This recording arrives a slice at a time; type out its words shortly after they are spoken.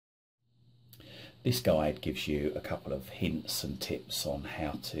this guide gives you a couple of hints and tips on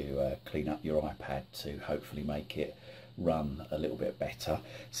how to clean up your iPad to hopefully make it run a little bit better.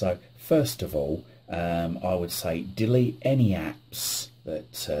 So first of all, I would say delete any apps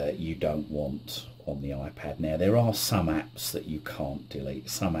that you don't want on the iPad. Now there are some apps that you can't delete,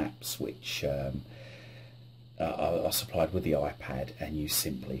 some apps which are supplied with the iPad and you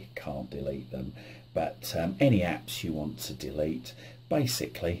simply can't delete them, but any apps you want to delete,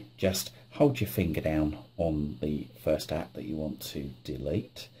 basically just hold your finger down on the first app that you want to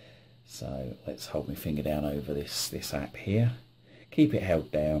delete. So let's hold my finger down over this app here. Keep it held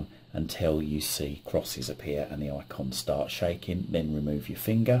down until you see crosses appear and the icon starts shaking, then remove your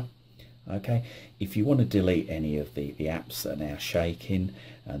finger. Okay, if you want to delete any of the apps that are now shaking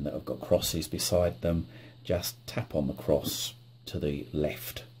and that have got crosses beside them, just tap on the cross to the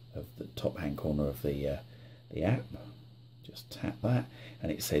left of the top hand corner of the app. Just tap that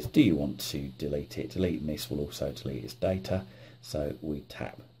and it says, do you want to delete it? Deleting this will also delete its data, so we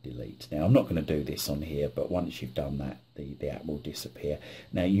tap delete. Now I'm not going to do this on here, but once you've done that, the app will disappear.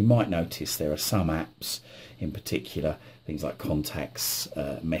 Now you might notice there are some apps in particular, things like contacts,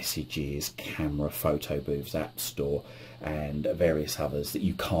 messages, camera, photo booths, app store and various others that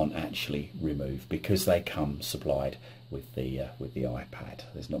you can't actually remove because they come supplied with the iPad.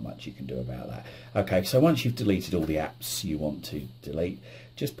 There's not much you can do about that. Okay, so once you've deleted all the apps you want to delete,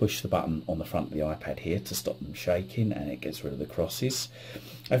 just push the button on the front of the iPad here to stop them shaking and it gets rid of the crosses.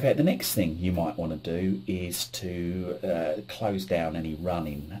 Okay, the next thing you might want to do is to close down any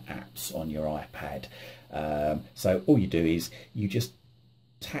running apps on your iPad. So all you do is you just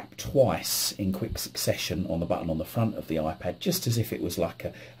tap twice in quick succession on the button on the front of the iPad, just as if it was like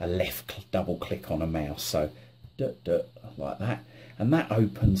a left double click on a mouse. So like that, and that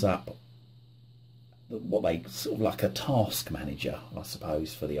opens up what they sort of like a task manager, I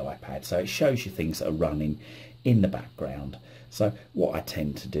suppose, for the iPad. So it shows you things that are running in the background. So what I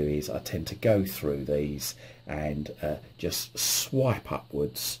tend to do is I tend to go through these and just swipe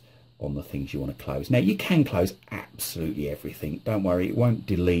upwards on the things you want to close. Now you can close absolutely everything, don't worry, it won't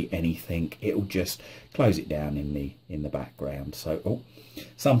delete anything, it'll just close it down in the background. So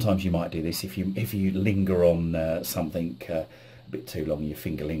sometimes you might do this if you linger on something a bit too long, your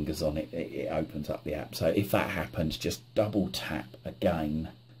finger lingers on it, it opens up the app. So if that happens, just double tap again.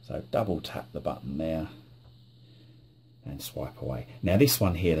 So double tap the button there and swipe away. Now this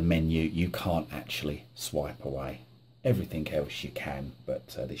one here, the menu, you can't actually swipe away. Everything else you can, but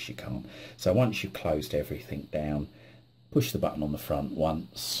this you can't. So once you've closed everything down, push the button on the front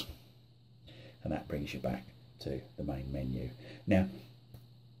once and that brings you back to the main menu. Now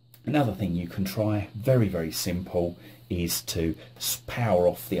another thing you can try, very, very simple, is to power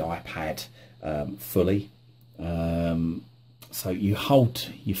off the iPad fully. So you hold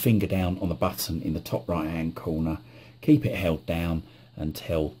your finger down on the button in the top right hand corner, keep it held down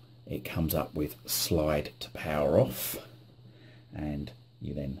until it comes up with slide to power off, and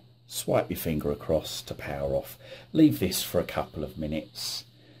you then swipe your finger across to power off. Leave this for a couple of minutes,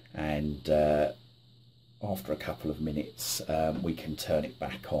 and after a couple of minutes we can turn it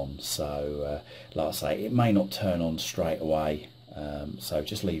back on. So like I say, it may not turn on straight away, so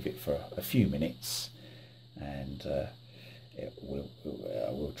just leave it for a few minutes and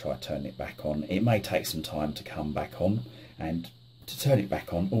we'll try turning it back on. It may take some time to come back on, and to turn it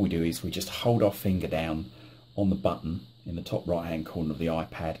back on, all we do is we just hold our finger down on the button in the top right hand corner of the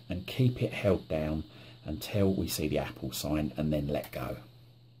iPad and keep it held down until we see the Apple sign and then let go.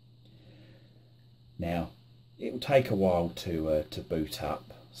 Now it will take a while to boot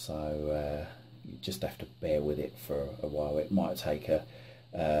up, so you just have to bear with it for a while. It might take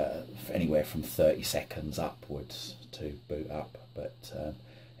anywhere from 30 seconds upwards to boot up, but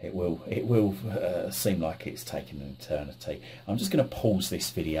it will seem like it's taken an eternity. I'm just going to pause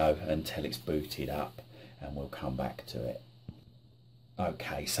this video until it's booted up and we'll come back to it.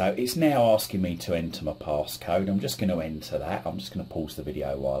 Okay, so it's now asking me to enter my passcode. I'm just going to enter that. I'm just going to pause the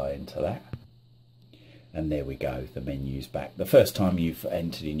video while I enter that. And there we go, the menu's back. The first time you've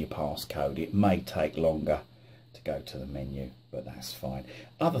entered in your passcode, it may take longer to go to the menu, but that's fine.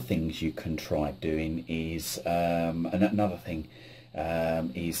 Other things you can try doing is, another thing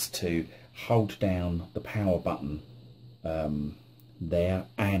is to hold down the power button there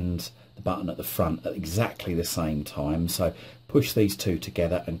and the button at the front at exactly the same time. So push these two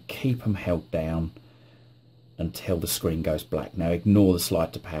together and keep them held down until the screen goes black. Now ignore the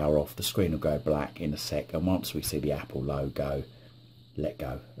slide to power off, the screen will go black in a sec, and once we see the Apple logo, let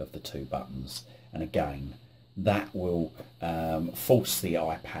go of the two buttons, and again that will force the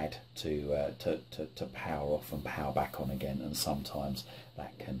iPad to power off and power back on again, and sometimes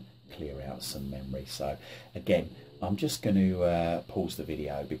that can clear out some memory. So again, I'm just going to pause the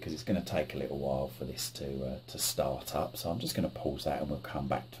video because it's going to take a little while for this to start up. So I'm just going to pause that and we'll come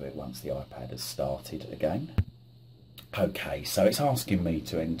back to it once the iPad has started again. Okay, so it's asking me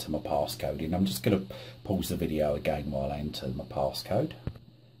to enter my passcode in. I'm just going to pause the video again while I enter my passcode.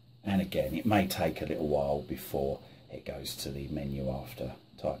 And again, it may take a little while before it goes to the menu after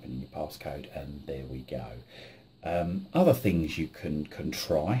typing in your passcode, and there we go. Other things you can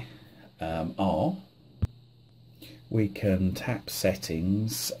try are, we can tap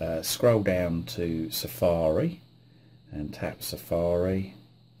settings, scroll down to Safari and tap Safari,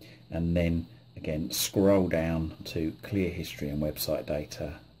 and then again scroll down to clear history and website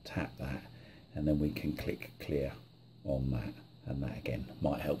data, tap that, and then we can click clear on that, and that again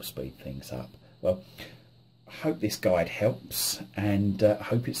might help speed things up. Well, I hope this guide helps, and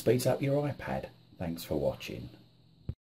hope it speeds up your iPad. Thanks for watching.